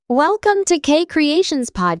Welcome to K Creations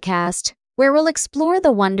Podcast, where we'll explore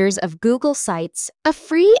the wonders of Google Sites, a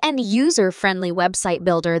free and user-friendly website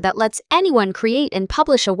builder that lets anyone create and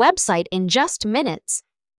publish a website in just minutes.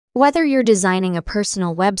 Whether you're designing a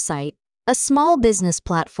personal website, a small business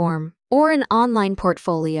platform, or an online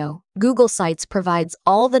portfolio, Google Sites provides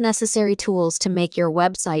all the necessary tools to make your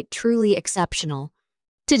website truly exceptional.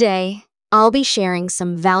 Today, I'll be sharing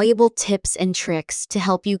some valuable tips and tricks to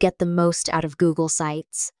help you get the most out of Google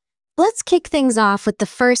Sites. Let's kick things off with the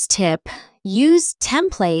first tip: use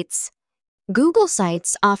templates. Google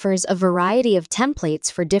Sites offers a variety of templates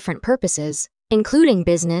for different purposes, including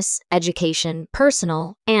business, education,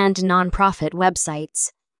 personal, and nonprofit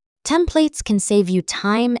websites. Templates can save you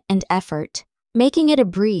time and effort, making it a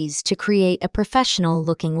breeze to create a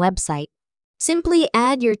professional-looking website. Simply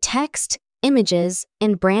add your text, images,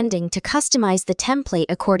 and branding to customize the template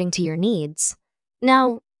according to your needs.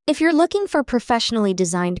 Now, if you're looking for professionally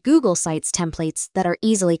designed Google Sites templates that are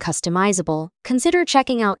easily customizable, consider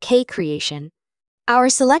checking out K-Creation. Our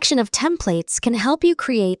selection of templates can help you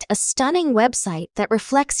create a stunning website that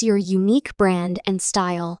reflects your unique brand and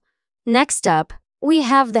style. Next up, we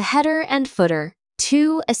have the header and footer,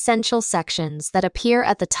 two essential sections that appear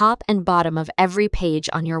at the top and bottom of every page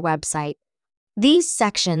on your website. These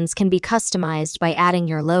sections can be customized by adding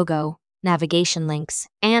your logo, navigation links,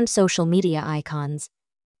 and social media icons.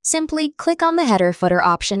 Simply click on the header-footer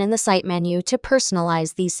option in the site menu to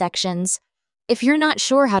personalize these sections. If you're not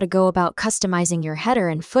sure how to go about customizing your header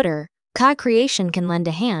and footer, K-Creation can lend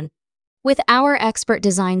a hand. With our expert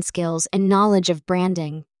design skills and knowledge of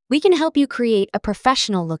branding, we can help you create a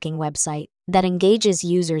professional-looking website that engages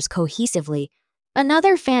users cohesively.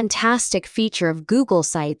 Another fantastic feature of Google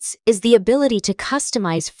Sites is the ability to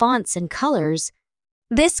customize fonts and colors.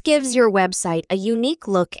 This gives your website a unique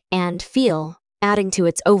look and feel, adding to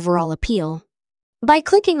its overall appeal. By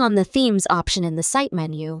clicking on the Themes option in the site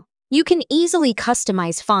menu, you can easily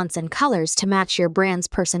customize fonts and colors to match your brand's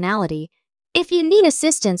personality. If you need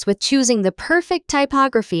assistance with choosing the perfect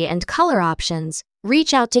typography and color options,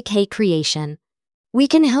 reach out to K-Creation. We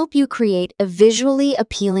can help you create a visually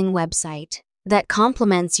appealing website that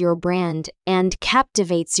complements your brand and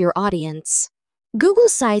captivates your audience. Google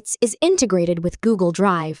Sites is integrated with Google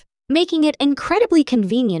Drive, making it incredibly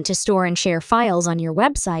convenient to store and share files on your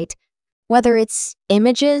website. Whether it's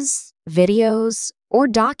images, videos, or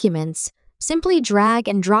documents, simply drag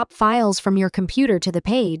and drop files from your computer to the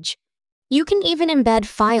page. You can even embed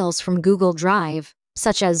files from Google Drive,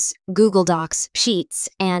 such as Google Docs, Sheets,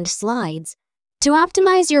 and Slides. To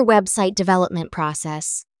optimize your website development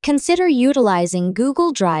process, consider utilizing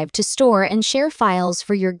Google Drive to store and share files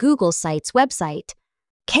for your Google Sites website.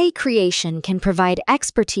 K-Creation can provide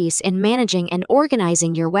expertise in managing and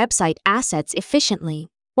organizing your website assets efficiently,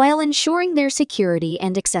 while ensuring their security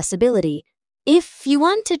and accessibility. If you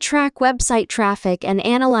want to track website traffic and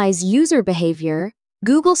analyze user behavior,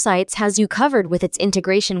 Google Sites has you covered with its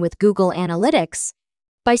integration with Google Analytics.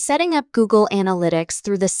 By setting up Google Analytics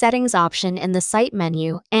through the Settings option in the site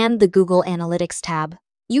menu and the Google Analytics tab,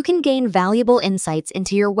 you can gain valuable insights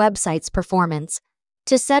into your website's performance.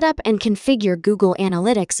 To set up and configure Google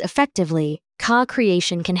Analytics effectively,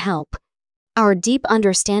 K-Creation can help. Our deep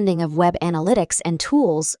understanding of web analytics and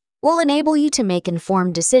tools will enable you to make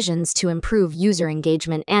informed decisions to improve user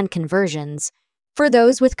engagement and conversions. For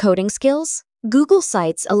those with coding skills, Google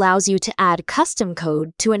Sites allows you to add custom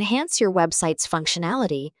code to enhance your website's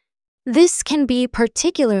functionality. This can be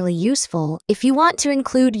particularly useful if you want to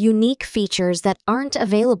include unique features that aren't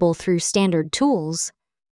available through standard tools.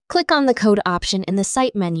 Click on the Code option in the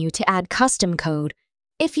site menu to add custom code.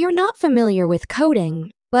 If you're not familiar with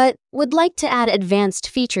coding, but would like to add advanced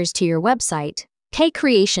features to your website,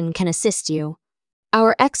 K-Creation can assist you.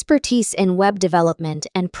 Our expertise in web development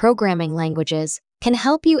and programming languages can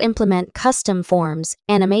help you implement custom forms,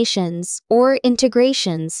 animations, or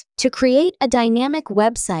integrations to create a dynamic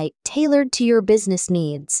website tailored to your business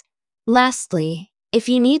needs. Lastly, if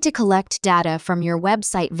you need to collect data from your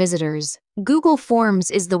website visitors, Google Forms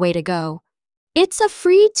is the way to go. It's a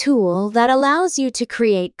free tool that allows you to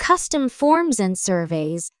create custom forms and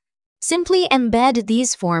surveys. Simply embed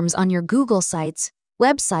these forms on your Google Sites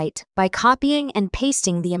website by copying and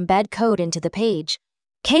pasting the embed code into the page.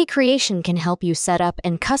 K-Creation can help you set up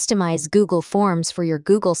and customize Google Forms for your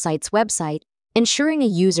Google Sites website, ensuring a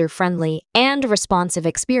user-friendly and responsive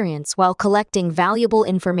experience while collecting valuable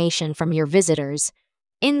information from your visitors.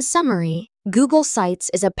 In summary, Google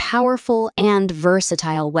Sites is a powerful and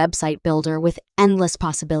versatile website builder with endless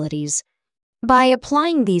possibilities. By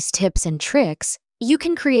applying these tips and tricks, you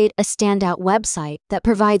can create a standout website that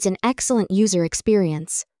provides an excellent user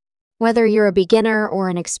experience. Whether you're a beginner or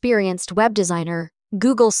an experienced web designer,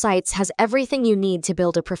 Google Sites has everything you need to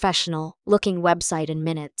build a professional-looking website in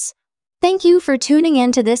minutes. Thank you for tuning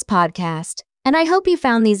in to this podcast, and I hope you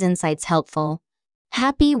found these insights helpful.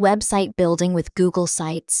 Happy website building with Google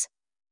Sites.